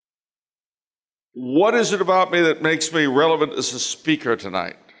What is it about me that makes me relevant as a speaker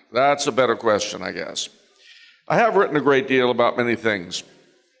tonight? That's a better question, I guess. I have written a great deal about many things,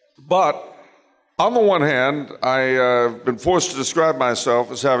 but on the one hand, I've been forced to describe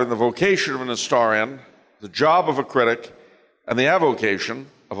myself as having the vocation of an historian, the job of a critic, and the avocation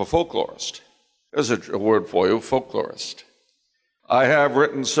of a folklorist. There's a word for you, folklorist. I have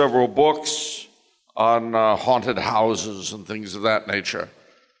written several books on haunted houses and things of that nature,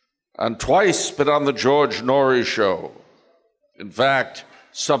 and twice been on the George Norrie show. In fact,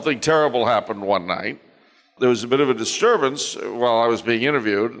 something terrible happened one night. There was a bit of a disturbance while I was being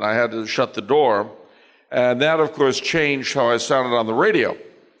interviewed, and I had to shut the door. And that, of course, changed how I sounded on the radio.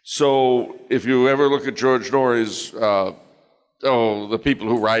 So if you ever look at George Norrie's, the people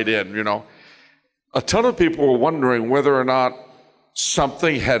who write in, a ton of people were wondering whether or not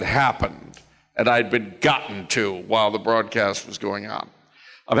something had happened and I'd been gotten to while the broadcast was going on.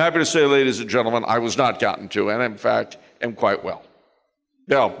 I'm happy to say, ladies and gentlemen, I was not gotten to, and in fact, am quite well.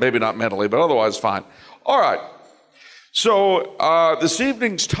 Well, maybe not mentally, but otherwise fine. All right. So this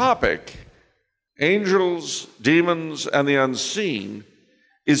evening's topic, angels, demons, and the unseen,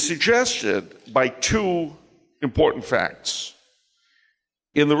 is suggested by two important facts.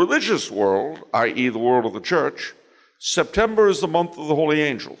 In the religious world, i.e. the world of the church, September is the month of the holy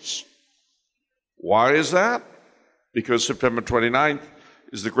angels. Why is that? Because September 29th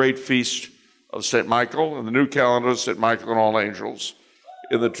is the great feast of St. Michael. In the new calendar, St. Michael and all angels.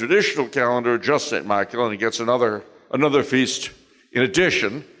 In the traditional calendar, just St. Michael, and he gets another feast in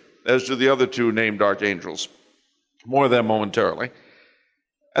addition, as do the other two named archangels. More of them momentarily.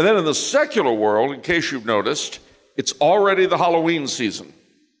 And then in the secular world, in case you've noticed, it's already the Halloween season.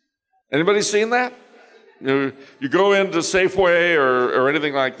 Anybody seen that? You go into Safeway or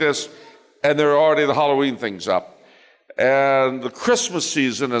anything like this, and there are already the Halloween things up. And the Christmas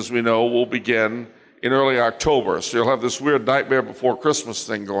season, as we know, will begin in early October. So you'll have this weird Nightmare Before Christmas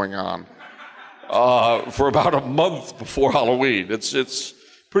thing going on for about a month before Halloween. It's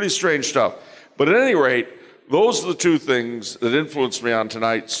pretty strange stuff. But at any rate, those are the two things that influenced me on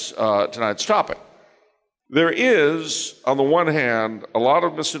tonight's topic. There is, on the one hand, a lot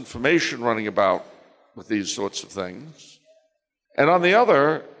of misinformation running about with these sorts of things. And on the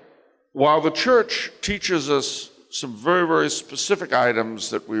other, while the church teaches us some very, very specific items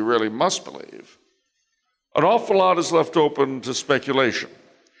that we really must believe, an awful lot is left open to speculation.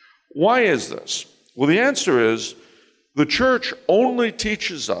 Why is this? Well, the answer is the church only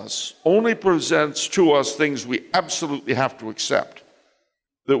teaches us, only presents to us things we absolutely have to accept,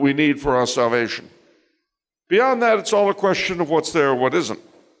 that we need for our salvation. Beyond that, it's all a question of what's there and what isn't.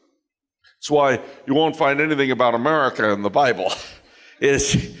 That's why you won't find anything about America in the Bible.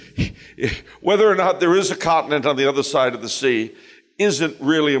 Whether or not there is a continent on the other side of the sea isn't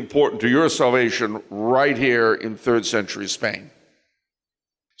really important to your salvation right here in 3rd century Spain.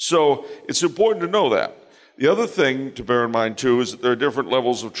 So it's important to know that. The other thing to bear in mind, too, is that there are different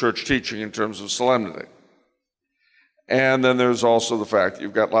levels of church teaching in terms of solemnity. And then there's also the fact that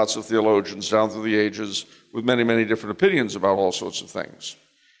you've got lots of theologians down through the ages with many, many different opinions about all sorts of things.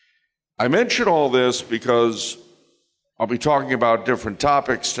 I mention all this because I'll be talking about different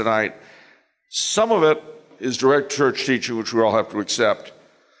topics tonight. Some of it is direct church teaching, which we all have to accept.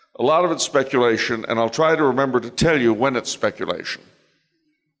 A lot of it's speculation, and I'll try to remember to tell you when it's speculation.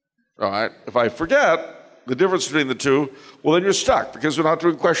 All right? If I forget the difference between the two, well, then you're stuck, because we're not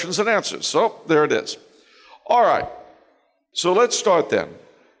doing questions and answers. So there it is. All right. So let's start then.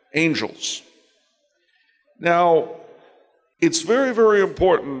 Angels. Now, it's very, very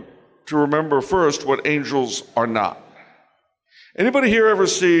important to remember first what angels are not. Anybody here ever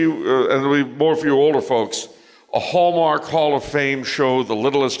see, and it'll be more for you older folks, a Hallmark Hall of Fame show, The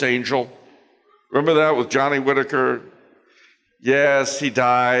Littlest Angel? Remember that with Johnny Whitaker? Yes, he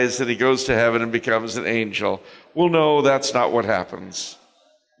dies and he goes to heaven and becomes an angel. Well, no, that's not what happens.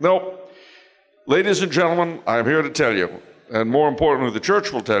 Nope. Ladies and gentlemen, I'm here to tell you, and more importantly, the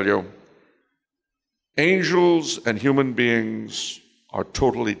church will tell you, angels and human beings are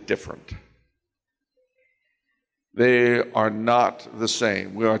totally different. They are not the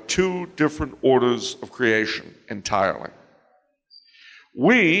same. We are two different orders of creation entirely.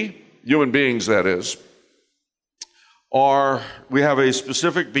 We, human beings that is, we have a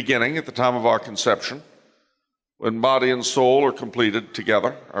specific beginning at the time of our conception, when body and soul are completed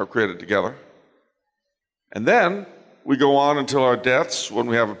together, are created together. And then we go on until our deaths, when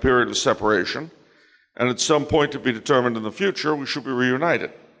we have a period of separation, and at some point to be determined in the future, we should be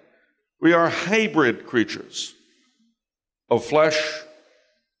reunited. We are hybrid creatures of flesh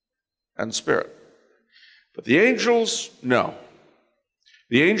and spirit. But the angels, no.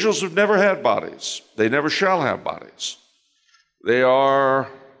 The angels have never had bodies. They never shall have bodies. They are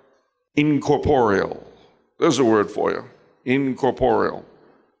incorporeal. There's a word for you, incorporeal.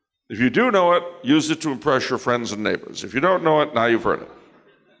 If you do know it, use it to impress your friends and neighbors. If you don't know it, now you've heard it.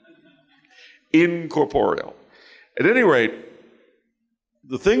 Incorporeal. At any rate,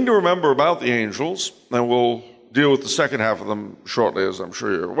 the thing to remember about the angels, and we'll deal with the second half of them shortly, as I'm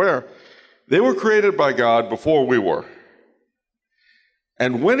sure you're aware, they were created by God before we were.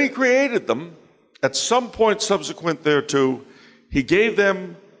 And when he created them, at some point subsequent thereto, he gave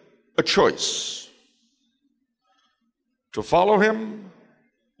them a choice: to follow him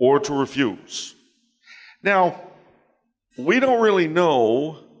or to refuse. Now, we don't really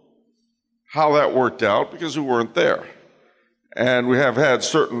know how that worked out because we weren't there. And we have had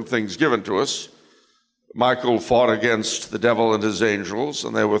certain things given to us. Michael fought against the devil and his angels,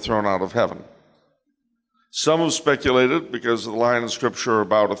 and they were thrown out of heaven. Some have speculated, because of the line in Scripture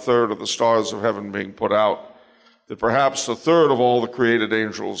about a third of the stars of heaven being put out, that perhaps a third of all the created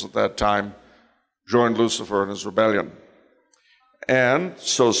angels at that time joined Lucifer in his rebellion. And,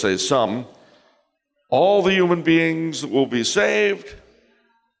 so say some, all the human beings that will be saved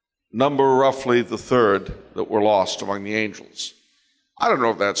number roughly the third that were lost among the angels. I don't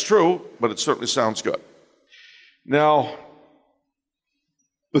know if that's true, but it certainly sounds good. Now,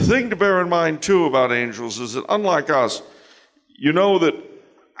 the thing to bear in mind, too, about angels is that unlike us, you know that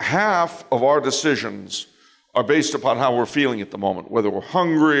half of our decisions are based upon how we're feeling at the moment, whether we're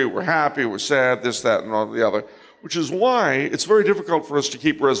hungry, we're happy, we're sad, this, that, and all the other, which is why it's very difficult for us to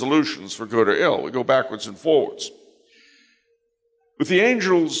keep resolutions for good or ill. We go backwards and forwards. With the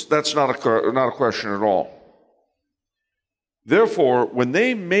angels, that's not a question at all. Therefore, when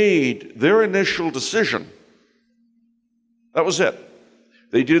they made their initial decision, that was it.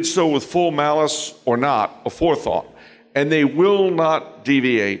 They did so with full malice or not, a forethought, and they will not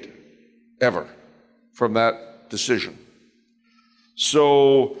deviate ever from that decision.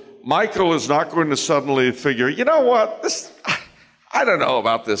 So Michael is not going to suddenly figure, you know what, I don't know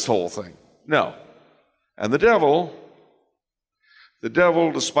about this whole thing. No. And the devil,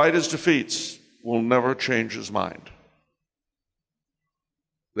 despite his defeats, will never change his mind.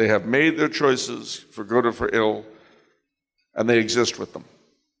 They have made their choices for good or for ill, and they exist with them.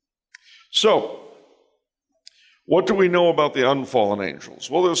 So, what do we know about the unfallen angels?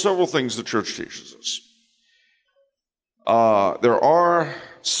 Well, there are several things the church teaches us. There are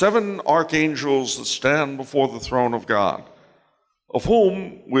 7 archangels that stand before the throne of God, of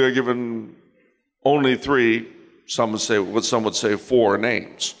whom we are given only 3, some would say 4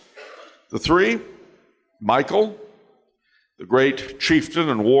 names. The 3, Michael, the great chieftain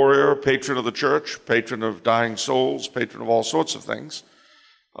and warrior, patron of the church, patron of dying souls, patron of all sorts of things,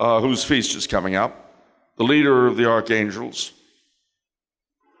 whose feast is coming up, the leader of the archangels.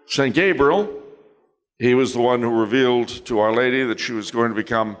 St. Gabriel, he was the one who revealed to Our Lady that she was going to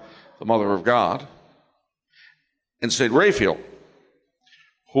become the Mother of God. And St. Raphael,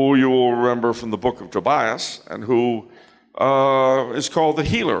 who you will remember from the book of Tobias, and who is called the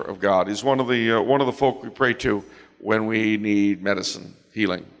healer of God. He's one of the folk we pray to when we need medicine,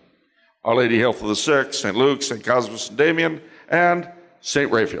 healing. Our Lady Health of the Sick, St. Luke, St. Cosmas and Damian, and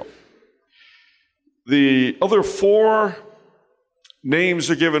St. Raphael. The other 4 names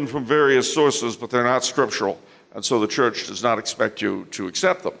are given from various sources, but they're not scriptural, and so the church does not expect you to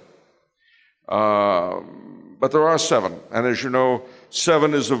accept them. But there are 7, and as you know,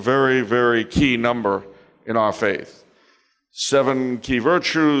 7 is a very, very key number in our faith. 7 key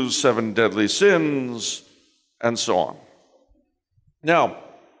virtues, 7 deadly sins, and so on. Now,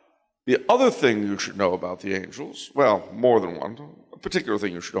 the other thing you should know about the angels, well, more than one, a particular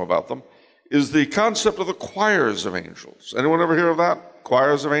thing you should know about them, is the concept of the choirs of angels. Anyone ever hear of that?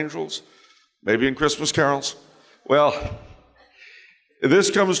 Choirs of angels? Maybe in Christmas carols? Well,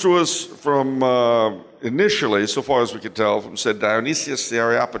 this comes to us from, initially, so far as we can tell, from St. Dionysius the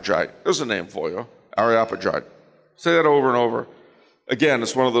Areopagite. There's a name for you, Areopagite. Say that over and over. Again,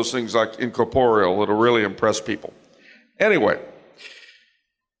 it's one of those things like incorporeal that'll really impress people. Anyway,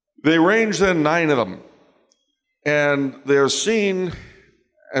 they range then 9 of them, and they're seen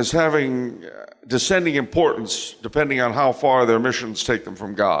as having descending importance depending on how far their missions take them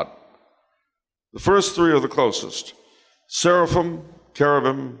from God. The first 3 are the closest: seraphim,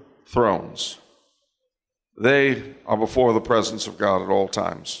 cherubim, thrones. They are before the presence of God at all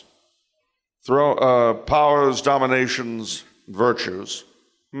times. Powers, dominations, virtues.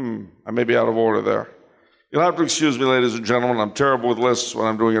 I may be out of order there. You'll have to excuse me, ladies and gentlemen. I'm terrible with lists when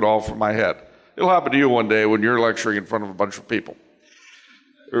I'm doing it all from my head. It'll happen to you one day when you're lecturing in front of a bunch of people.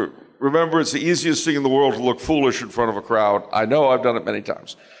 Remember, it's the easiest thing in the world to look foolish in front of a crowd. I know, I've done it many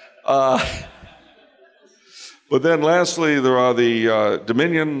times. But then lastly, there are the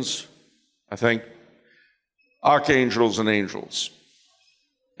dominions, I think, archangels and angels.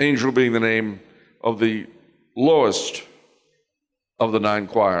 Angel being the name of the lowest of the 9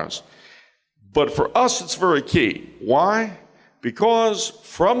 choirs. But for us, it's very key. Why? Because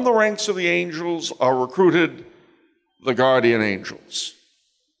from the ranks of the angels are recruited the guardian angels,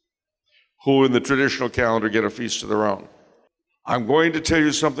 who in the traditional calendar get a feast of their own. I'm going to tell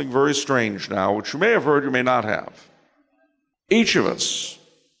you something very strange now, which you may have heard, you may not have. Each of us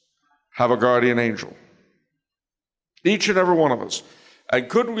have a guardian angel. Each and every one of us. And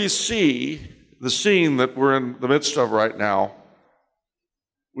could we see the scene that we're in the midst of right now,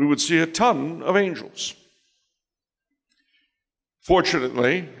 we would see a ton of angels.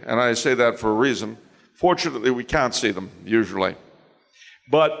 Fortunately, and I say that for a reason, fortunately we can't see them usually.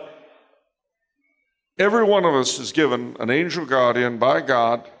 But every one of us is given an angel guardian by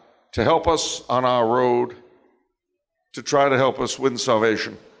God to help us on our road to try to help us win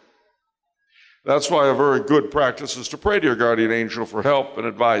salvation. That's why a very good practice is to pray to your guardian angel for help and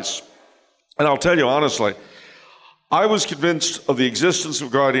advice. And I'll tell you honestly, I was convinced of the existence of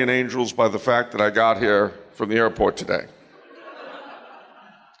guardian angels by the fact that I got here from the airport today.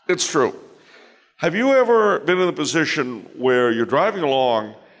 It's true. Have you ever been in a position where you're driving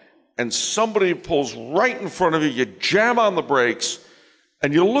along and somebody pulls right in front of you, you jam on the brakes,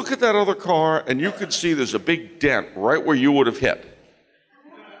 and you look at that other car and you can see there's a big dent right where you would have hit?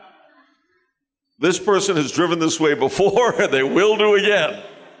 This person has driven this way before and they will do again.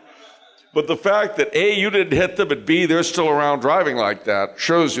 But the fact that A, you didn't hit them, and B, they're still around driving like that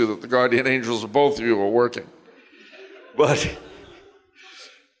shows you that the guardian angels of both of you are working. But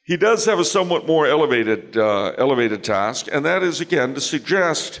he does have a somewhat more elevated task, and that is, again, to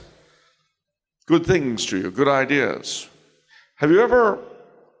suggest good things to you, good ideas. Have you ever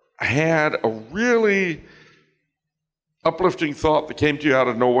had a really uplifting thought that came to you out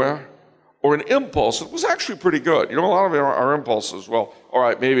of nowhere? Or an impulse that was actually pretty good? You know, a lot of our impulses, well, all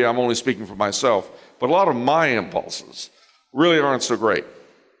right, maybe I'm only speaking for myself, but a lot of my impulses really aren't so great.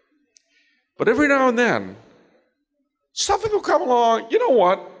 But every now and then, something will come along, you know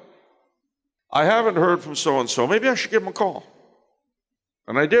what? I haven't heard from so-and-so, maybe I should give him a call.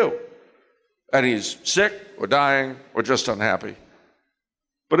 And I do. And he's sick, or dying, or just unhappy.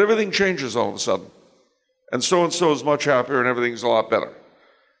 But everything changes all of a sudden. And so-and-so is much happier, and everything's a lot better.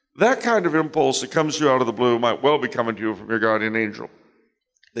 That kind of impulse that comes to you out of the blue might well be coming to you from your guardian angel.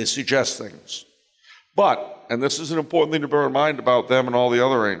 They suggest things. But, and this is an important thing to bear in mind about them and all the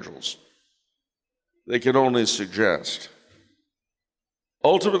other angels, they can only suggest.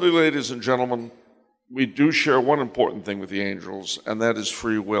 Ultimately, ladies and gentlemen, we do share one important thing with the angels, and that is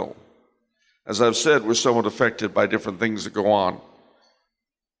free will. As I've said, we're somewhat affected by different things that go on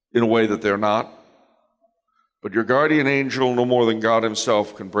in a way that they're not. But your guardian angel, no more than God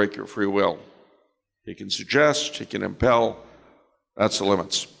himself, can break your free will. He can suggest, he can impel. That's the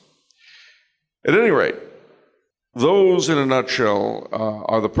limits. At any rate, those in a nutshell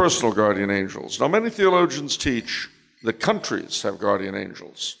are the personal guardian angels. Now, many theologians teach that countries have guardian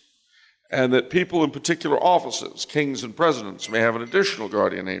angels, and that people in particular offices, kings and presidents, may have an additional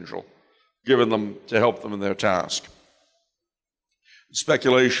guardian angel given them to help them in their task.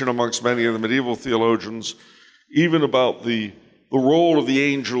 Speculation amongst many of the medieval theologians even about the role of the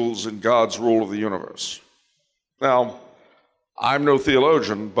angels in God's rule of the universe. Now, I'm no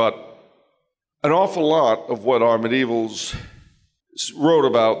theologian, but an awful lot of what our medievals wrote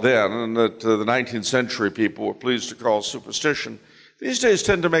about then, and that the 19th century people were pleased to call superstition, these days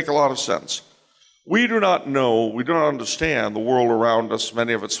tend to make a lot of sense. We do not know, we do not understand the world around us,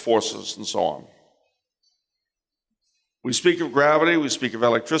 many of its forces, and so on. We speak of gravity, we speak of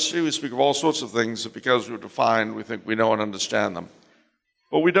electricity, we speak of all sorts of things that because we're defined, we think we know and understand them.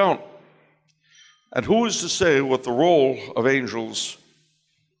 But we don't. And who is to say what the role of angels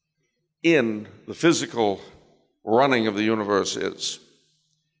in the physical running of the universe is?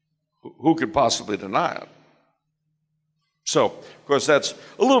 Who could possibly deny it? So, of course, that's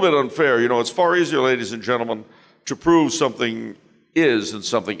a little bit unfair. You know, it's far easier, ladies and gentlemen, to prove something is than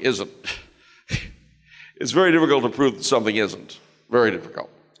something isn't. It's very difficult to prove that something isn't. Very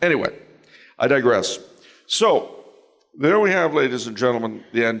difficult. Anyway, I digress. So, there we have, ladies and gentlemen,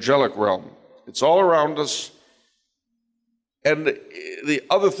 the angelic realm. It's all around us. And the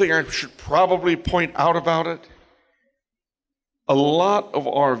other thing I should probably point out about it, a lot of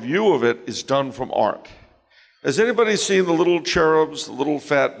our view of it is done from art. Has anybody seen the little cherubs, the little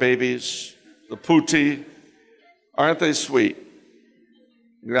fat babies, the putti? Aren't they sweet?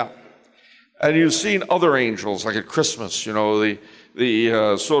 Yeah. And you've seen other angels, like at Christmas,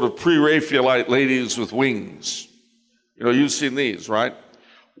 the sort of pre-Raphaelite ladies with wings. You've seen these, right?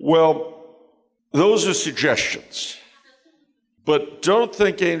 Well, those are suggestions. But don't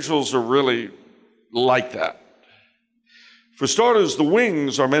think angels are really like that. For starters, the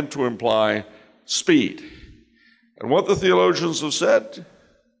wings are meant to imply speed. And what the theologians have said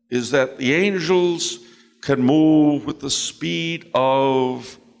is that the angels can move with the speed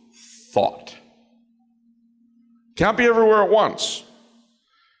of thought. Can't be everywhere at once,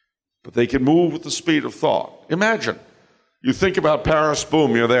 but they can move with the speed of thought. Imagine, you think about Paris,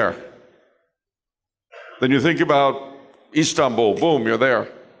 boom, you're there. Then you think about Istanbul, boom, you're there.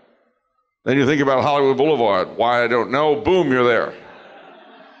 Then you think about Hollywood Boulevard, why I don't know, boom, you're there.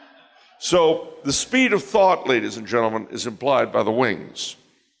 So the speed of thought, ladies and gentlemen, is implied by the wings.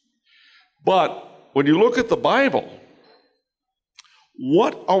 But when you look at the Bible,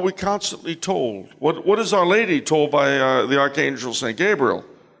 what are we constantly told? What is Our Lady told by the Archangel St. Gabriel?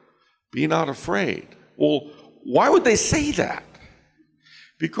 Be not afraid. Well, why would they say that?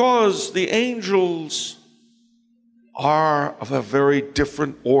 Because the angels are of a very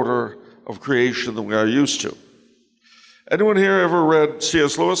different order of creation than we are used to. Anyone here ever read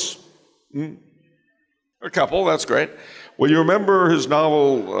C.S. Lewis? A couple, that's great. Well, you remember his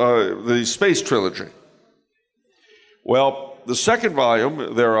novel, the Space Trilogy. Well, the second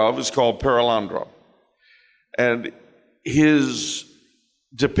volume thereof is called Perelandra. And his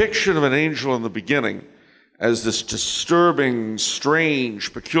depiction of an angel in the beginning as this disturbing,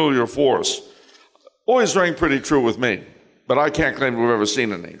 strange, peculiar force always rang pretty true with me. But I can't claim to have ever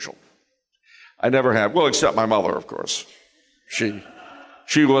seen an angel. I never have. Well, except my mother, of course.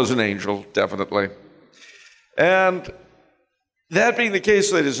 She was an angel, definitely. And that being the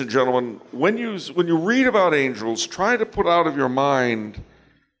case, ladies and gentlemen, when you read about angels, try to put out of your mind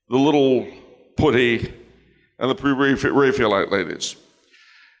the little putty and the pre-Raphaelite ladies.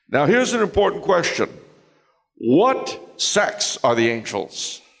 Now, here's an important question. What sex are the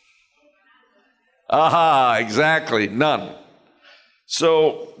angels? Aha, exactly, none.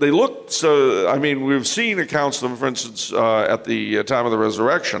 So they look, we've seen accounts of them, for instance, at the time of the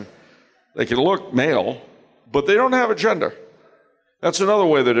resurrection. They can look male, but they don't have a gender. That's another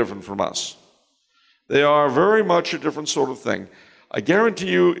way they're different from us. They are very much a different sort of thing. I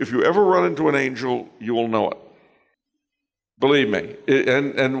guarantee you, if you ever run into an angel, you will know it. Believe me.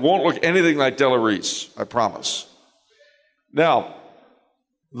 And won't look anything like Della Reese, I promise. Now,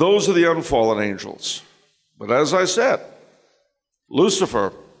 those are the unfallen angels. But as I said,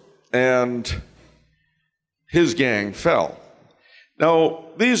 Lucifer and his gang fell. Now,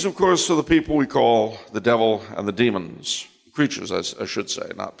 these, of course, are the people we call the devil and the demons. Creatures, I should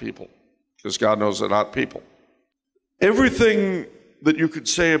say, not people, because God knows they're not people. Everything that you could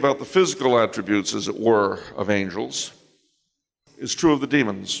say about the physical attributes, as it were, of angels is true of the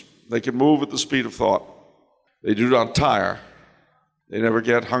demons. They can move at the speed of thought. They do not tire. They never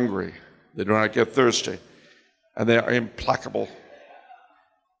get hungry. They do not get thirsty. And they are implacable.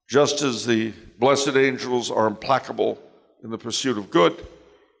 Just as the blessed angels are implacable in the pursuit of good,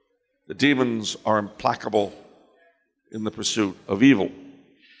 the demons are implacable in the pursuit of evil.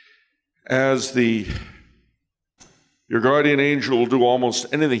 As your guardian angel will do almost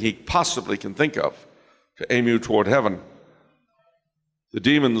anything he possibly can think of to aim you toward heaven, the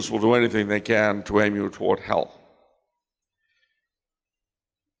demons will do anything they can to aim you toward hell.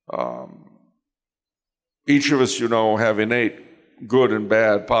 Each of us, have innate good and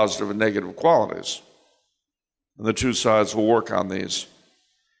bad, positive and negative qualities. And the two sides will work on these,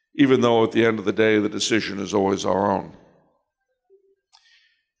 even though at the end of the day, the decision is always our own.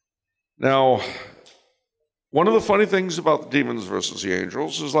 Now, one of the funny things about the demons versus the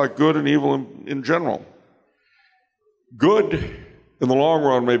angels is like good and evil in general. Good, in the long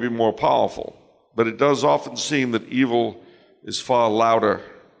run, may be more powerful, but it does often seem that evil is far louder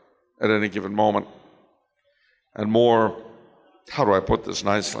at any given moment and more, how do I put this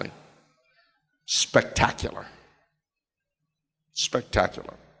nicely, spectacular.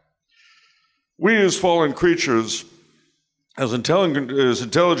 Spectacular. We as fallen creatures, as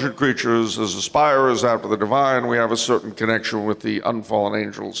intelligent creatures, as aspirers after the divine, we have a certain connection with the unfallen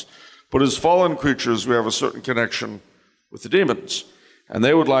angels. But as fallen creatures, we have a certain connection with the demons. And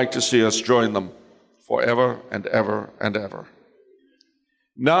they would like to see us join them forever and ever and ever.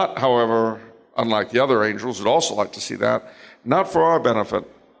 Not, however, unlike the other angels who'd also like to see that, not for our benefit,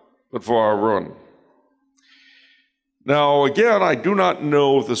 but for our ruin. Now, again, I do not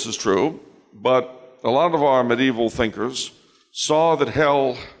know if this is true, but a lot of our medieval thinkers saw that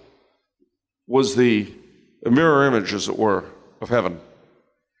hell was a mirror image, as it were, of heaven.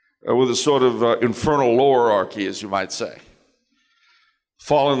 with a sort of infernal hierarchy, as you might say.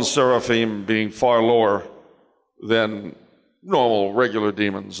 Fallen seraphim being far lower than normal, regular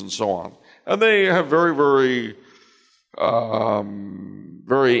demons and so on. And they have very,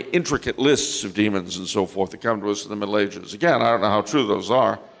 very intricate lists of demons and so forth that come to us in the Middle Ages. Again, I don't know how true those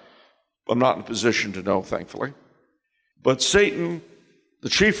are. I'm not in a position to know, thankfully. But Satan, the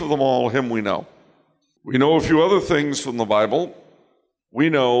chief of them all, him we know. We know a few other things from the Bible. We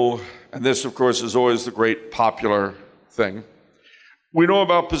know, and this, of course, is always the great popular thing, we know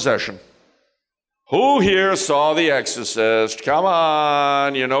about possession. Who here saw The Exorcist? Come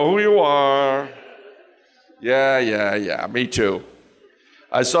on, you know who you are. Yeah, me too.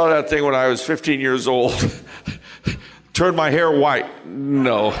 I saw that thing when I was 15 years old. Turned my hair white.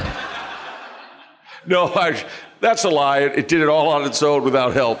 No, that's a lie. It did it all on its own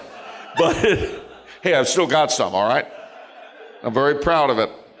without help. But hey, I've still got some, all right? I'm very proud of it,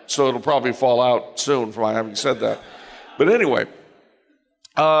 so it'll probably fall out soon for my having said that. But anyway,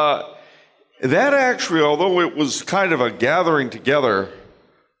 that actually, although it was kind of a gathering together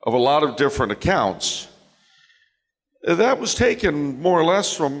of a lot of different accounts, that was taken more or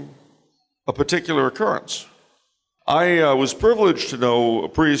less from a particular occurrence. I was privileged to know a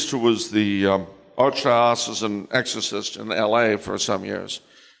priest who was the archdiocesan exorcist in LA for some years.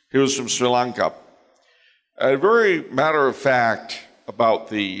 He was from Sri Lanka. Very matter of fact about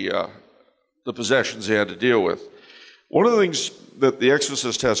the possessions he had to deal with. One of the things that the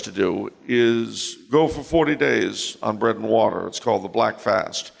exorcist has to do is go for 40 days on bread and water. It's called the Black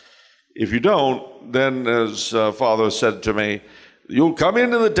Fast. If you don't, then, as Father said to me, you'll come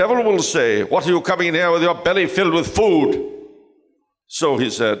in and the devil will say, "What are you coming in here with your belly filled with food?" So he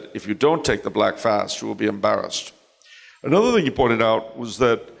said, if you don't take the Black Fast, you will be embarrassed. Another thing he pointed out was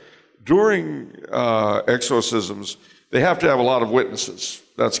that during exorcisms, they have to have a lot of witnesses.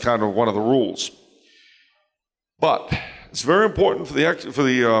 That's kind of one of the rules. But it's very important for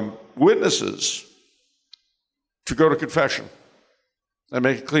the witnesses to go to confession and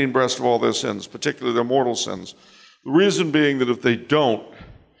make a clean breast of all their sins, particularly their mortal sins. The reason being that if they don't,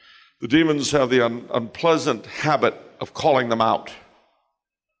 the demons have the unpleasant habit of calling them out.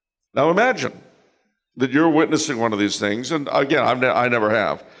 Now imagine that you're witnessing one of these things, and again, I never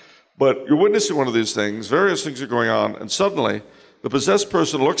have, but you're witnessing one of these things, various things are going on, and suddenly the possessed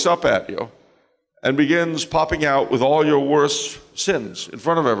person looks up at you and begins popping out with all your worst sins in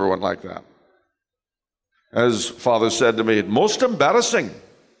front of everyone like that. As Father said to me, most embarrassing,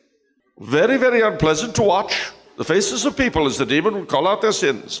 very, very unpleasant to watch. The faces of people as the demon would call out their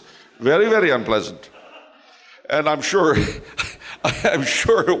sins. Very, very unpleasant. And I'm sure, I'm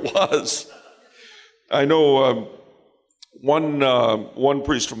sure it was. I know one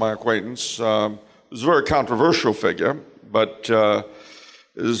priest of my acquaintance was a very controversial figure, but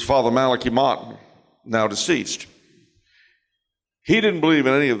is Father Malachi Martin, now deceased. He didn't believe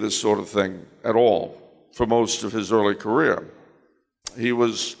in any of this sort of thing at all for most of his early career. He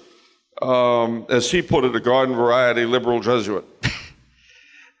was, as he put it, a garden variety liberal Jesuit.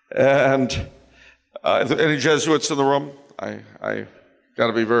 And any Jesuits in the room? I got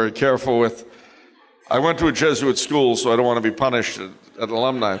to be very careful with. I went to a Jesuit school, so I don't want to be punished at an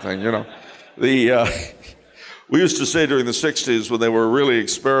alumni thing, you know. We used to say during the 60s, when they were really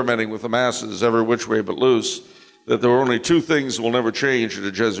experimenting with the masses every which way but loose, that there were only two things that will never change at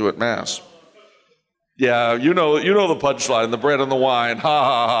a Jesuit mass. Yeah, you know the punchline, the bread and the wine, ha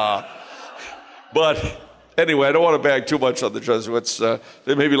ha ha. But anyway, I don't want to bag too much on the Jesuits.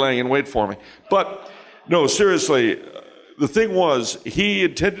 They may be laying in wait for me. But no, seriously, the thing was, he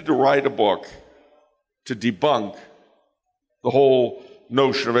intended to write a book to debunk the whole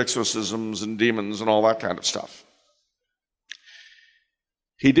notion of exorcisms and demons and all that kind of stuff.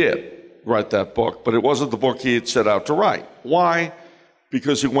 He did write that book, but it wasn't the book he had set out to write. Why?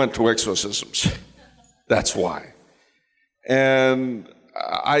 Because he went to exorcisms. That's why. And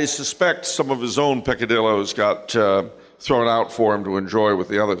I suspect some of his own peccadillos got thrown out for him to enjoy with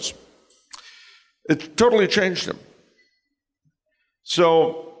the others. It totally changed him.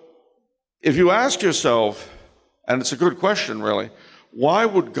 So if you ask yourself, and it's a good question really, why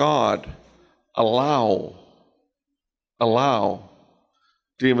would God allow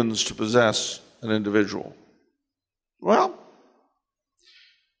demons to possess an individual? Well,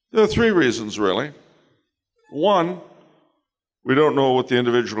 there are three reasons really. One, we don't know what the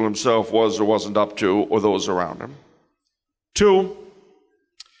individual himself was or wasn't up to, or those around him. Two,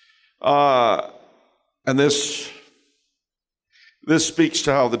 and this speaks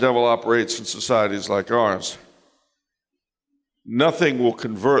to how the devil operates in societies like ours. Nothing will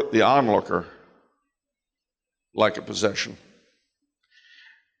convert the onlooker like a possession.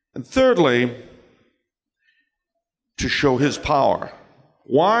 And thirdly, to show his power.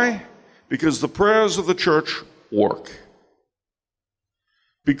 Why? Because the prayers of the church work.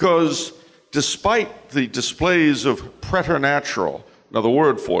 Because despite the displays of preternatural, another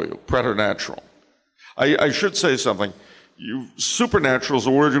word for you, preternatural. I should say something. Supernatural is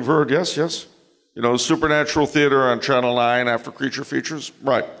a word you've heard, yes? You know, supernatural theater on Channel 9 after creature features?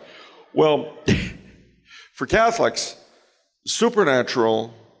 Right. Well, for Catholics,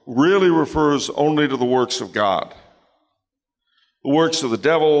 supernatural really refers only to the works of God. The works of the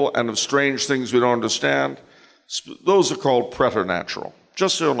devil and of strange things we don't understand, those are called preternatural.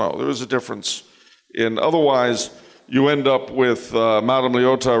 Just so you know, there is a difference otherwise you end up with Madame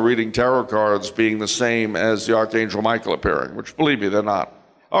Leota reading tarot cards being the same as the Archangel Michael appearing, which, believe me, they're not.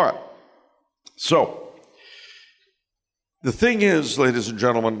 All right. So, the thing is, ladies and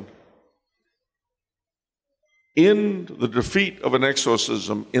gentlemen, in the defeat of an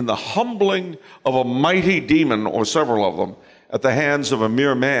exorcism, in the humbling of a mighty demon, or several of them, at the hands of a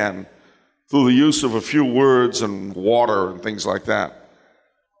mere man, through the use of a few words and water and things like that,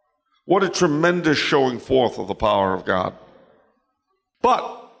 what a tremendous showing forth of the power of God.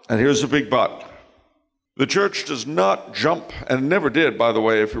 But, and here's a big but, the church does not jump, and never did, by the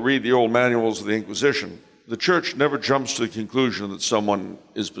way, if you read the old manuals of the Inquisition, the church never jumps to the conclusion that someone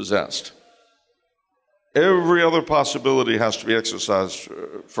is possessed. Every other possibility has to be exercised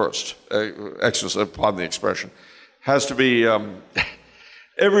first. Pardon the expression. Has to be,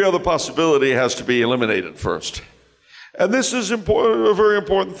 every other possibility has to be eliminated first. And this is a very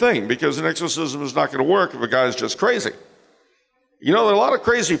important thing, because an exorcism is not going to work if a guy's just crazy. You know, there are a lot of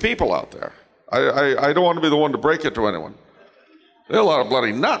crazy people out there. I don't want to be the one to break it to anyone. There are a lot of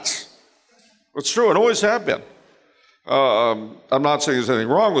bloody nuts. It's true, and always have been. I'm not saying there's anything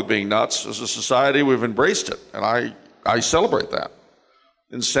wrong with being nuts. As a society, we've embraced it, and I celebrate that.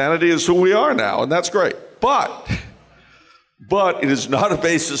 Insanity is who we are now, and that's great. But it is not a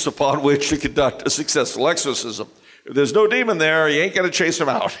basis upon which to conduct a successful exorcism. If there's no demon there, you ain't going to chase him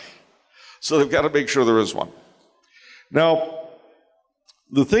out. So they've got to make sure there is one. Now,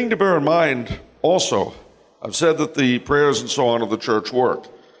 the thing to bear in mind also, I've said that the prayers and so on of the church work.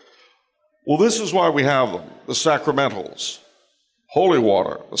 Well, this is why we have them, the sacramentals, holy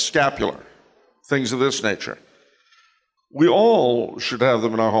water, the scapular, things of this nature. We all should have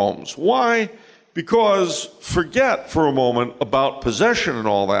them in our homes. Why? Because forget for a moment about possession and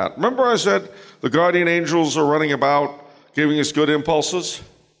all that. Remember I said the guardian angels are running about giving us good impulses?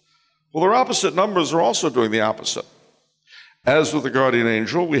 Well, their opposite numbers are also doing the opposite. As with the guardian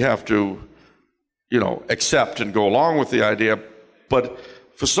angel, we have to, accept and go along with the idea, but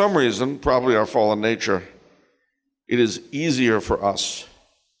for some reason, probably our fallen nature, it is easier for us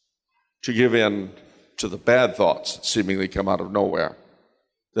to give in to the bad thoughts that seemingly come out of nowhere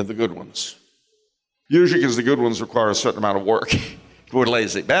than the good ones. Usually because the good ones require a certain amount of work. We're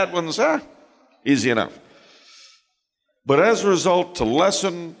lazy. Bad ones, easy enough. But as a result, to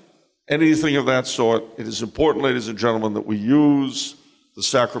lessen anything of that sort, it is important, ladies and gentlemen, that we use the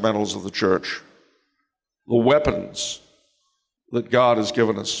sacramentals of the church, the weapons that God has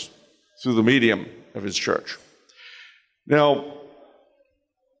given us through the medium of his church. Now,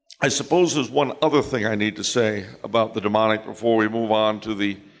 I suppose there's one other thing I need to say about the demonic before we move on to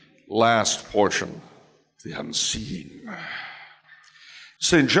the last portion, the unseen.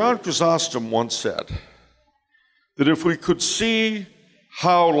 St. John Chrysostom once said that if we could see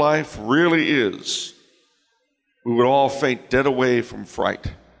how life really is, we would all faint dead away from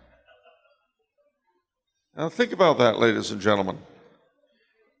fright. Now think about that, ladies and gentlemen.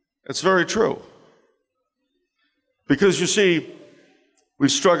 It's very true. Because you see, we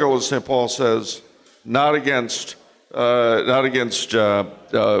struggle, as St. Paul says, not against flesh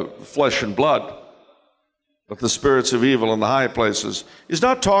and blood, but the spirits of evil in the high places. He's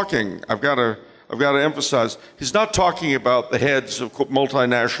not talking, I've got to emphasize, he's not talking about the heads of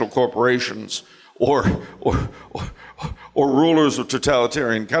multinational corporations or rulers of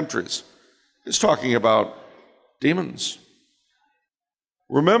totalitarian countries. He's talking about demons.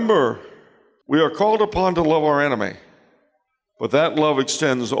 Remember, we are called upon to love our enemy, but that love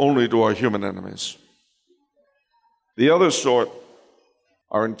extends only to our human enemies. The other sort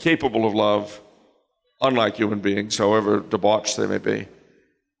are incapable of love, unlike human beings, however debauched they may be.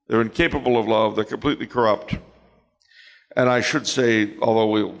 They're incapable of love, they're completely corrupt. And I should say, although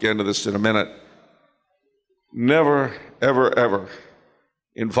we'll get into this in a minute, never, ever, ever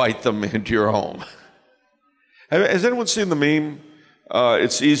invite them into your home. Has anyone seen the meme?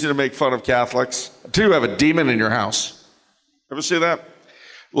 It's easy to make fun of Catholics until you have a demon in your house. Ever see that?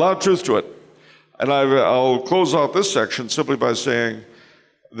 A lot of truth to it. And I'll close out this section simply by saying,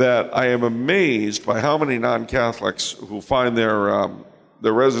 that I am amazed by how many non-Catholics who find their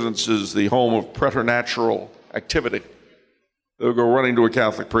residences the home of preternatural activity. They'll go running to a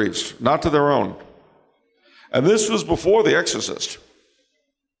Catholic priest, not to their own. And this was before The Exorcist.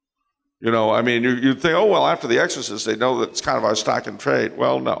 You know, I mean, you'd think, oh, well, after The Exorcist, they know that it's kind of our stock and trade.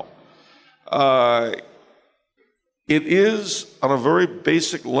 Well, no. It is, on a very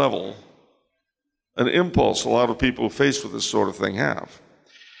basic level, an impulse a lot of people faced with this sort of thing have.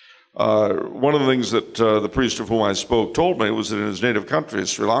 One of the things that the priest of whom I spoke told me was that in his native country,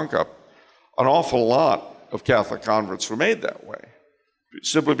 Sri Lanka, an awful lot of Catholic converts were made that way,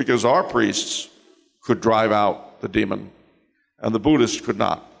 simply because our priests could drive out the demon and the Buddhists could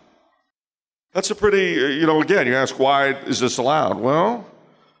not. That's a pretty, again, you ask, why is this allowed? Well,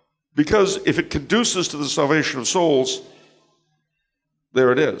 because if it conduces to the salvation of souls,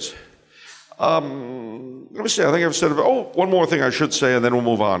 there it is. Let me see, I think I've said, one more thing I should say, and then we'll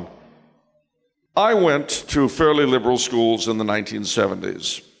move on. I went to fairly liberal schools in the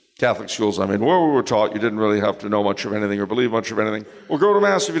 1970s, Catholic schools, where we were taught you didn't really have to know much of anything or believe much of anything, or go to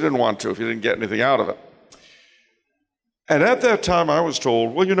Mass if you didn't want to, if you didn't get anything out of it. And at that time I was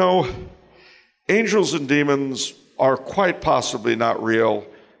told, well, angels and demons are quite possibly not real.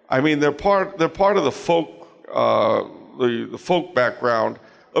 They're part of the folk, the folk background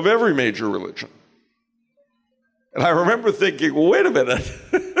of every major religion. And I remember thinking, well, wait a minute.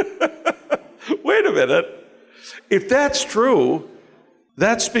 Wait a minute. If that's true,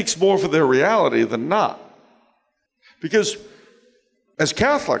 that speaks more for their reality than not. Because as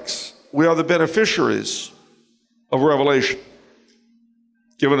Catholics, we are the beneficiaries of revelation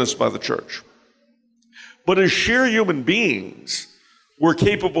given us by the Church. But as sheer human beings, we're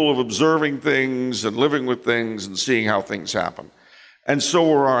capable of observing things and living with things and seeing how things happen. And so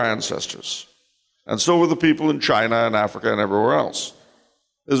were our ancestors. And so were the people in China and Africa and everywhere else.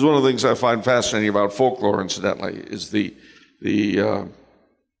 This is one of the things I find fascinating about folklore, incidentally, is the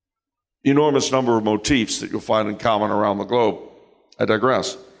enormous number of motifs that you'll find in common around the globe. I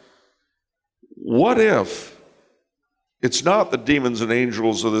digress. What if it's not the demons and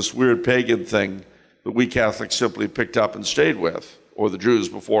angels or this weird pagan thing that we Catholics simply picked up and stayed with, or the Jews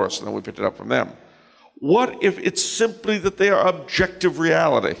before us, and then we picked it up from them? What if it's simply that they are objective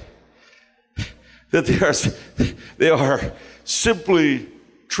reality? That they are simply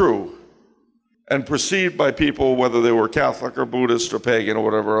true and perceived by people, whether they were Catholic or Buddhist or pagan or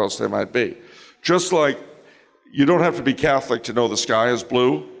whatever else they might be. Just like you don't have to be Catholic to know the sky is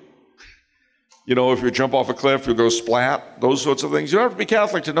blue. If you jump off a cliff, you'll go splat, those sorts of things. You don't have to be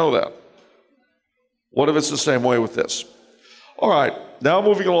Catholic to know that. What if it's the same way with this? All right, now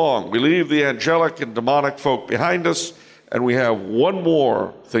moving along. We leave the angelic and demonic folk behind us, and we have one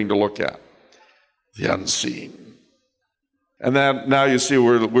more thing to look at, the unseen. And then now you see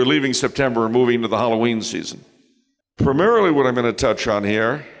we're leaving September and moving to the Halloween season. Primarily what I'm going to touch on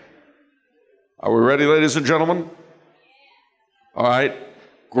here, are we ready, ladies and gentlemen? All right,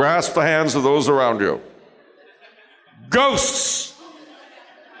 grasp the hands of those around you. Ghosts!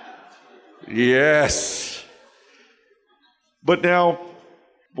 Yes. But now,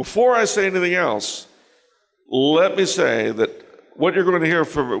 before I say anything else, let me say that what you're going to hear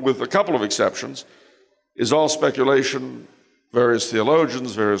with a couple of exceptions, is all speculation, various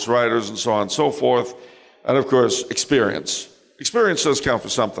theologians, various writers, and so on and so forth, and of course, experience. Experience does count for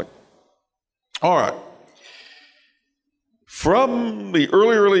something. All right. From the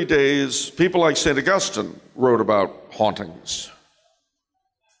early days, people like St. Augustine wrote about hauntings.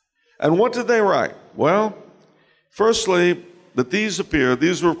 And what did they write? Well, firstly, that these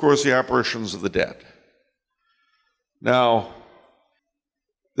were, of course, the apparitions of the dead. Now,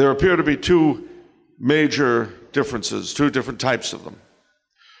 there appear to be two major differences, two different types of them.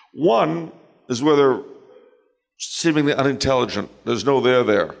 One is where they're seemingly unintelligent. There's no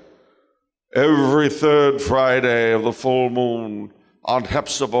there. Every third Friday of the full moon, Aunt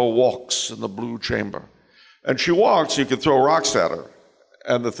Hepzibah walks in the blue chamber. And she walks, you can throw rocks at her,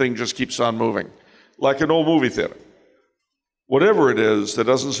 and the thing just keeps on moving, like an old movie theater. Whatever it is, there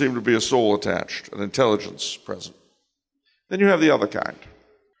doesn't seem to be a soul attached, an intelligence present. Then you have the other kind.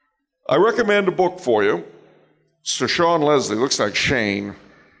 I recommend a book for you. Sir Sean Leslie, looks like Shane,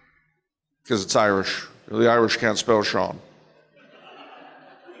 because it's Irish. The Irish can't spell Sean.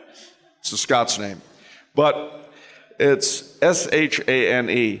 It's a Scots name. But it's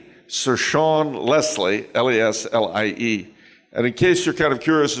S-H-A-N-E, Sir Sean Leslie, L-E-S-L-I-E. And in case you're kind of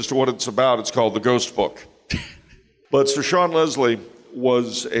curious as to what it's about, it's called The Ghost Book. But Sir Sean Leslie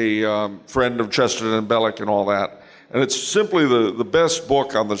was a friend of Chesterton and Belloc and all that. And it's simply the best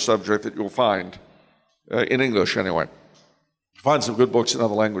book on the subject that you'll find, in English anyway. Find some good books in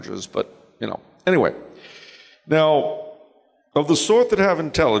other languages, but, Anyway, now, of the sort that have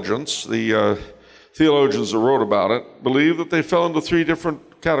intelligence, the theologians that wrote about it believe that they fell into 3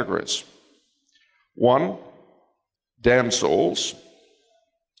 different categories. 1, damned souls.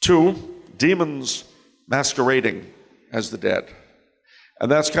 2, demons masquerading as the dead.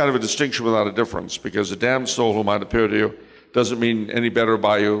 And that's kind of a distinction without a difference, because a damned soul who might appear to you doesn't mean any better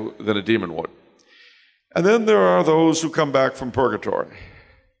by you than a demon would. And then there are those who come back from purgatory,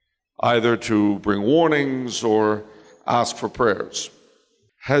 either to bring warnings or ask for prayers.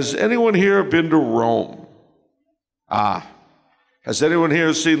 Has anyone here been to Rome? Has anyone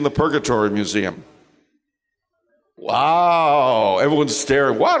here seen the Purgatory Museum? Wow, everyone's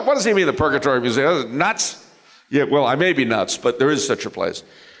staring. What does he mean, the Purgatory Museum? Nuts? Yeah, well, I may be nuts, but there is such a place.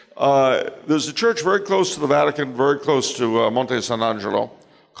 There's a church very close to the Vatican, very close to Monte San Angelo,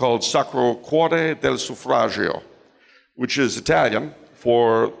 called Sacro Cuore del Suffragio, which is Italian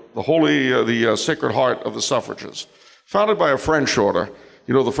for the Sacred Heart of the Suffrages. Founded by a French order.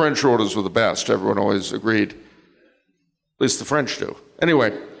 The French orders were the best. Everyone always agreed. At least the French do.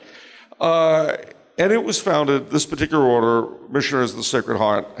 Anyway, and it was founded, this particular order, Missionaries of the Sacred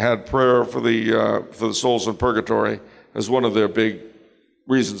Heart, had prayer for the souls in purgatory as one of their big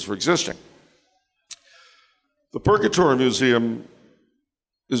reasons for existing. The Purgatory Museum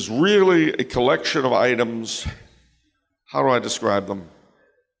is really a collection of items. How do I describe them?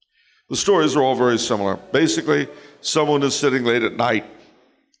 The stories are all very similar. Basically, someone is sitting late at night.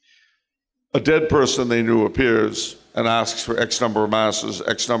 A dead person they knew appears and asks for X number of masses,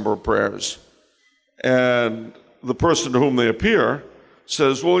 X number of prayers. And the person to whom they appear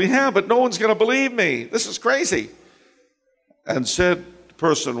says, well, yeah, but no one's going to believe me. This is crazy. And said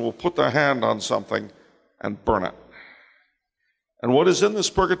person will put their hand on something and burn it. And what is in this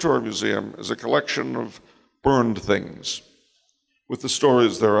Purgatory Museum is a collection of burned things with the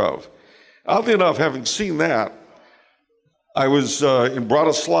stories thereof. Oddly enough, having seen that, I was in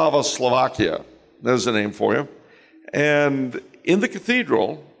Bratislava, Slovakia. There's a name for you. And in the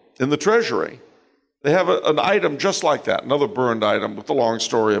cathedral, in the treasury, they have an item just like that, another burned item with a long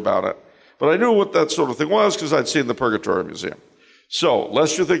story about it. But I knew what that sort of thing was because I'd seen the Purgatory Museum. So,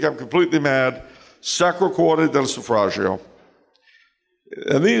 lest you think I'm completely mad, Sacro Cuore del Suffragio.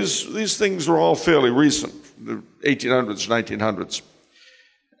 And these things are all fairly recent, the 1800s, 1900s.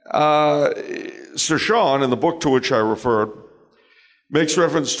 Sir Sean, in the book to which I referred, makes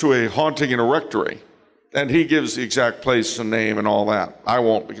reference to a haunting in a rectory, and he gives the exact place and name and all that. I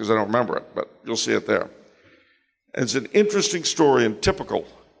won't because I don't remember it, but you'll see it there. And it's an interesting story and typical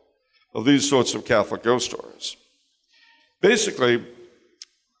of these sorts of Catholic ghost stories. Basically,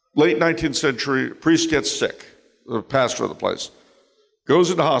 late 19th century, a priest gets sick, the pastor of the place,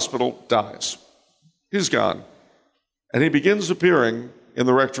 goes into hospital, dies. He's gone. And he begins appearing in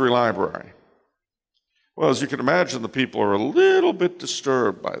the rectory library. Well, as you can imagine, the people are a little bit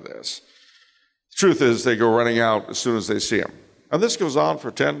disturbed by this. The truth is, they go running out as soon as they see him. And this goes on for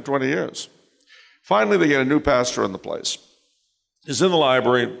 10, 20 years. Finally, they get a new pastor in the place. He's in the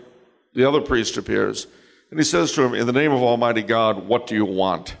library. The other priest appears. And he says to him, in the name of Almighty God, what do you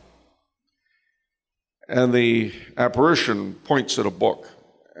want? And the apparition points at a book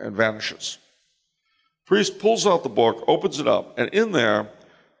and vanishes. The priest pulls out the book, opens it up, and in there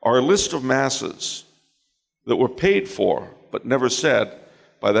are a list of masses that were paid for but never said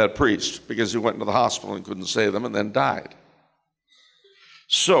by that priest because he went into the hospital and couldn't say them and then died.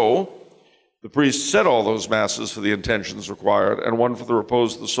 So the priest said all those masses for the intentions required and one for the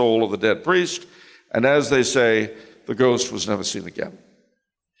repose of the soul of the dead priest, and as they say, the ghost was never seen again.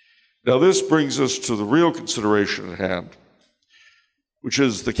 Now this brings us to the real consideration at hand, which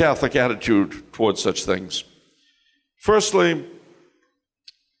is the Catholic attitude towards such things. Firstly,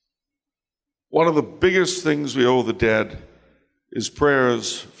 one of the biggest things we owe the dead is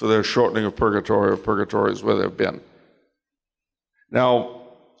prayers for their shortening of purgatory, or purgatories where they've been. Now,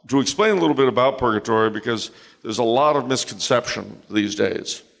 to explain a little bit about purgatory, because there's a lot of misconception these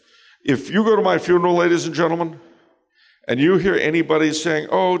days. If you go to my funeral, ladies and gentlemen, and you hear anybody saying,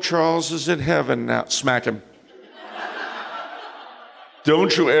 oh, Charles is in heaven now, smack him.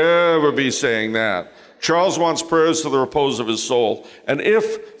 Don't you ever be saying that. Charles wants prayers for the repose of his soul. And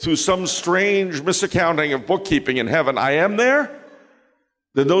if, through some strange misaccounting of bookkeeping in heaven, I am there,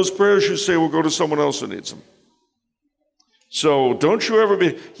 then those prayers you say will go to someone else who needs them. So don't you ever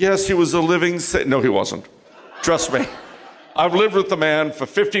be, yes, he was a living saint. No, he wasn't. Trust me. I've lived with the man for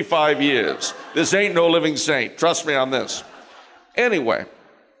 55 years. This ain't no living saint. Trust me on this. Anyway,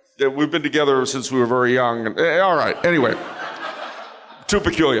 we've been together since we were very young. All right, anyway. Too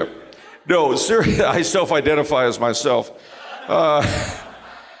peculiar. No, seriously, I self-identify as myself.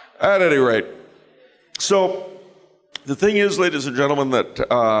 At any rate, so the thing is, ladies and gentlemen, that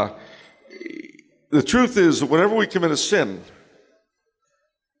the truth is that whenever we commit a sin,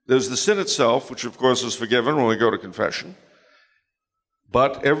 there's the sin itself, which of course is forgiven when we go to confession,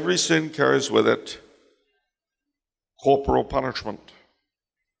 but every sin carries with it corporal punishment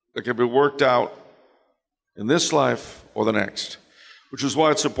that can be worked out in this life or the next, which is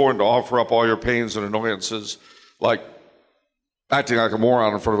why it's important to offer up all your pains and annoyances, like acting like a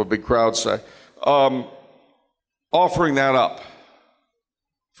moron in front of a big crowd, say, offering that up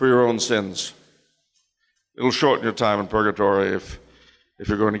for your own sins. It'll shorten your time in purgatory if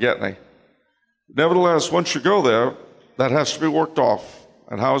you're going to get any. Nevertheless, once you go there, that has to be worked off.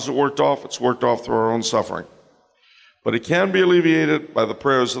 And how is it worked off? It's worked off through our own suffering. But it can be alleviated by the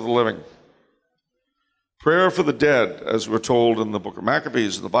prayers of the living. Prayer for the dead, as we're told in the book of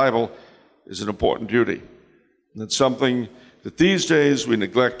Maccabees in the Bible, is an important duty. And it's something that these days we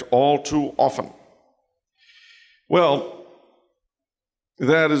neglect all too often. Well,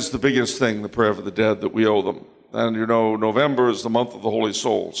 that is the biggest thing, the prayer for the dead, that we owe them. And you know, November is the month of the Holy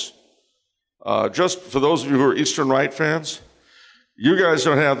Souls. Just for those of you who are Eastern Rite fans, you guys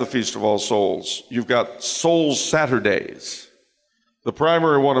don't have the Feast of All Souls. You've got Souls Saturdays, the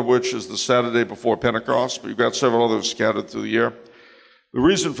primary one of which is the Saturday before Pentecost, but you've got several others scattered through the year. The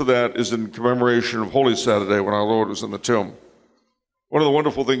reason for that is in commemoration of Holy Saturday when our Lord was in the tomb. One of the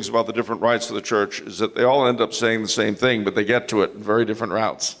wonderful things about the different rites of the church is that they all end up saying the same thing, but they get to it in very different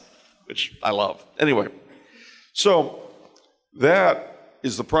routes, which I love. Anyway, so that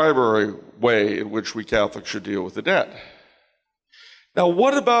is the primary way in which we Catholics should deal with the dead. Now,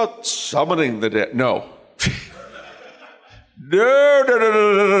 what about summoning the dead? No.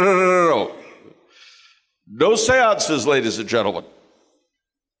 No. No seances, ladies and gentlemen.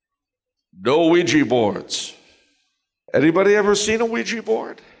 No Ouija boards. Anybody ever seen a Ouija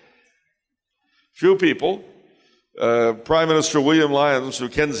board? Few people. Prime Minister William Lyons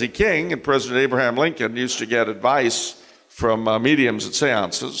Mackenzie King and President Abraham Lincoln used to get advice from mediums at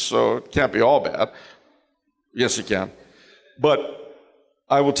seances, so it can't be all bad. Yes, it can. But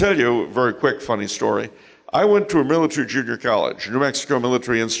I will tell you a very quick, funny story. I went to a military junior college, New Mexico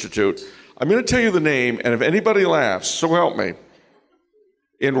Military Institute. I'm going to tell you the name, and if anybody laughs, so help me,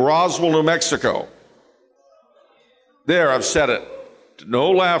 in Roswell, New Mexico. There, I've said it.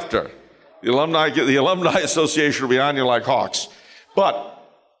 No laughter. The Alumni Association will be on you like hawks. But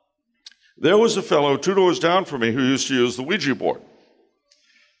there was a fellow 2 doors down from me who used to use the Ouija board.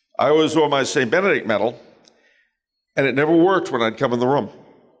 I always wore my St. Benedict medal, and it never worked when I'd come in the room.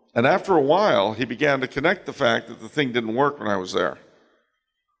 And after a while, he began to connect the fact that the thing didn't work when I was there.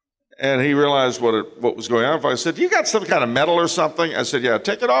 And he realized what was going on. I said, "You got some kind of medal or something?" I said, "Yeah,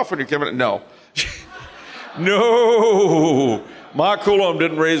 take it off when you come in." No. No. Mark Coulombe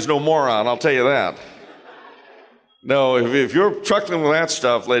didn't raise no moron, I'll tell you that. No, if you're truckling with that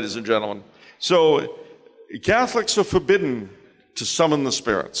stuff, ladies and gentlemen. So Catholics are forbidden to summon the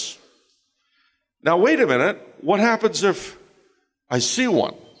spirits. Now, wait a minute. What happens if I see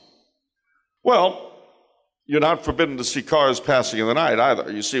one? Well, you're not forbidden to see cars passing in the night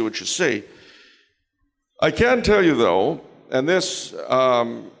either. You see what you see. I can tell you, though, and this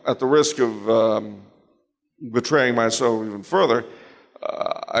at the risk of betraying myself even further,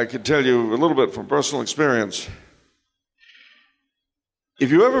 I can tell you a little bit from personal experience.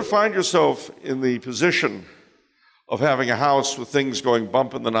 If you ever find yourself in the position of having a house with things going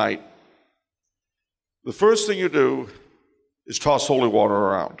bump in the night, the first thing you do is toss holy water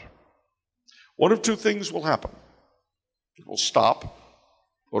around. One of two things will happen. It will stop,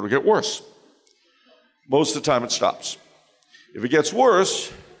 or it'll get worse. Most of the time it stops. If it gets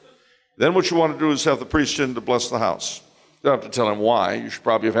worse, then what you want to do is have the priest in to bless the house. You don't have to tell him why. You should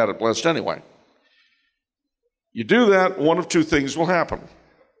probably have had it blessed anyway. You do that, one of two things will happen.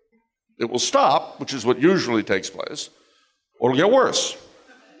 It will stop, which is what usually takes place, or it'll get worse.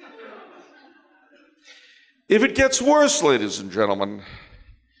 If it gets worse, ladies and gentlemen,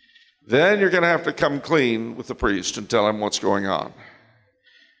 then you're going to have to come clean with the priest and tell him what's going on.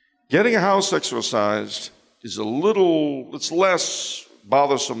 Getting a house exorcised is it's less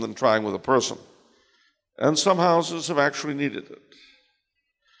bothersome than trying with a person. And some houses have actually needed it.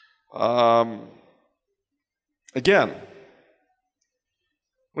 Again,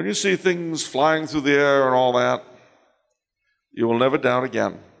 when you see things flying through the air and all that, you will never doubt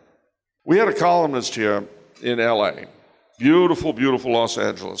again. We had a columnist here in LA, beautiful, beautiful Los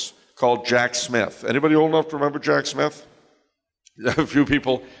Angeles, called Jack Smith. Anybody old enough to remember Jack Smith? A few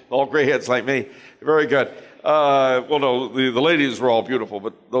people, all gray heads like me. Very good. Well, no, the ladies were all beautiful,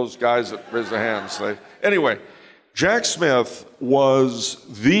 but those guys that raised their hands, anyway, Jack Smith was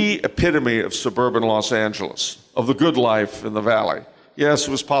the epitome of suburban Los Angeles, of the good life in the valley. Yes,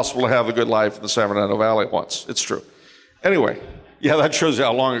 it was possible to have the good life in the San Fernando Valley once. It's true. Anyway, yeah, that shows you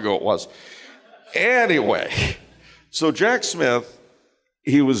how long ago it was. Anyway, so Jack Smith,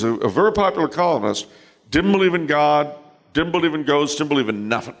 he was a very popular columnist, didn't believe in God, didn't believe in ghosts, didn't believe in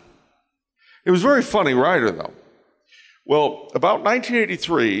nothing. He was a very funny writer, though. Well, about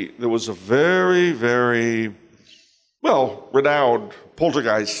 1983, there was a very, very, well, renowned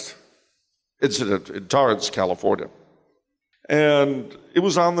poltergeist incident in Torrance, California. And it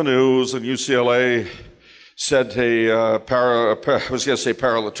was on the news, and UCLA sent a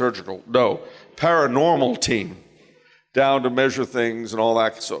paranormal team down to measure things and all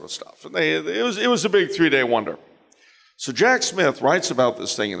that sort of stuff. And it was a big 3-day wonder. So Jack Smith writes about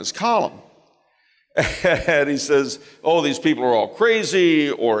this thing in his column. And he says, oh, these people are all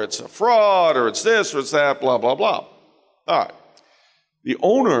crazy, or it's a fraud, or it's this, or it's that, blah, blah, blah. All right. The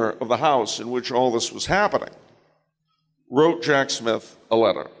owner of the house in which all this was happening wrote Jack Smith a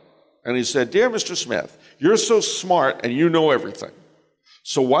letter. And he said, dear Mr. Smith, you're so smart and you know everything.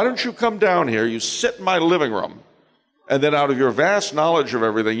 So why don't you come down here, you sit in my living room, and then out of your vast knowledge of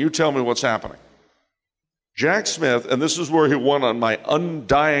everything, you tell me what's happening. Jack Smith, and this is where he won on my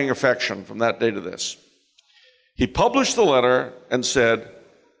undying affection from that day to this. He published the letter and said,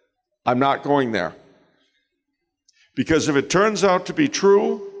 I'm not going there. Because if it turns out to be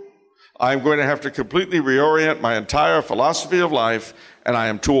true, I'm going to have to completely reorient my entire philosophy of life, and I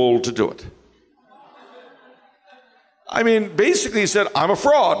am too old to do it. I mean, basically he said, I'm a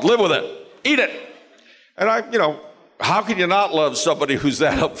fraud, live with it, eat it. And how can you not love somebody who's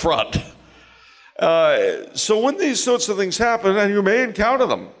that upfront? So when these sorts of things happen, and you may encounter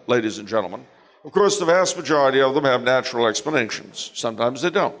them, ladies and gentlemen, of course, the vast majority of them have natural explanations. Sometimes they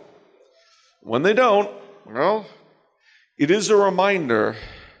don't. When they don't, well, it is a reminder,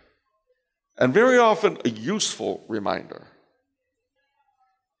 and very often a useful reminder,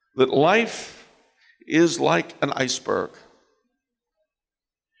 that life is like an iceberg.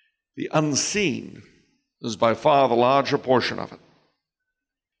 The unseen is by far the larger portion of it.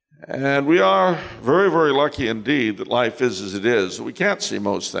 And we are very, very lucky indeed that life is as it is. We can't see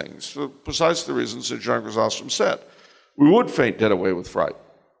most things for precisely the reasons that John Chrysostom said. We would faint dead away with fright.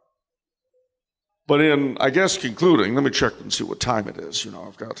 But in, I guess, concluding, let me check and see what time it is.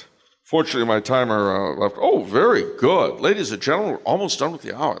 I've got, fortunately, my timer left. Oh, very good. Ladies and gentlemen, we're almost done with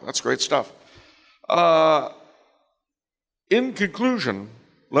the hour. That's great stuff. In conclusion,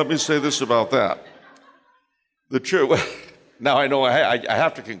 let me say this about that. The church, now I know I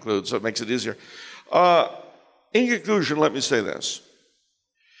have to conclude, so it makes it easier. In conclusion, let me say this.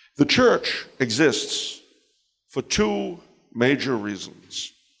 The church exists for two major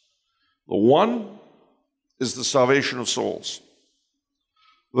reasons. The one is the salvation of souls.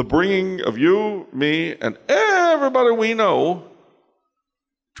 The bringing of you, me, and everybody we know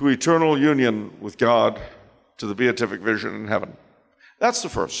to eternal union with God, to the beatific vision in heaven. That's the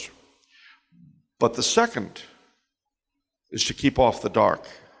first. But the second is to keep off the dark.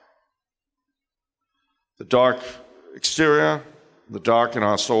 The dark exterior, the dark in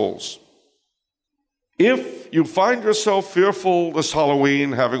our souls. If you find yourself fearful this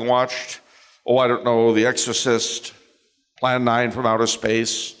Halloween, having watched, The Exorcist, Plan 9 from Outer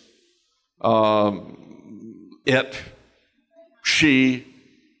Space, It, She,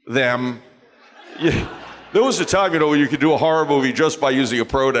 Them. There was a time, where you could do a horror movie just by using a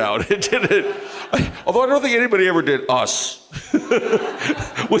pronoun. Although I don't think anybody ever did Us,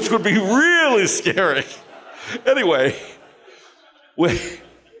 which would be really scary. Anyway,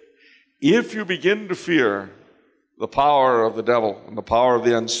 if you begin to fear the power of the devil and the power of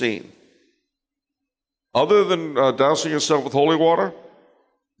the unseen, other than dousing yourself with holy water,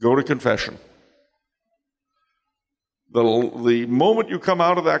 go to confession. The moment you come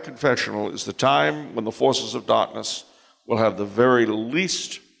out of that confessional is the time when the forces of darkness will have the very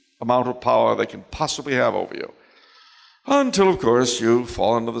least amount of power they can possibly have over you. Until, of course, you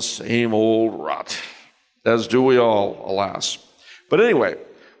fall into the same old rut, as do we all, alas. But anyway,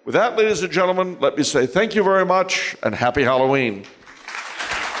 with that, ladies and gentlemen, let me say thank you very much and happy Halloween.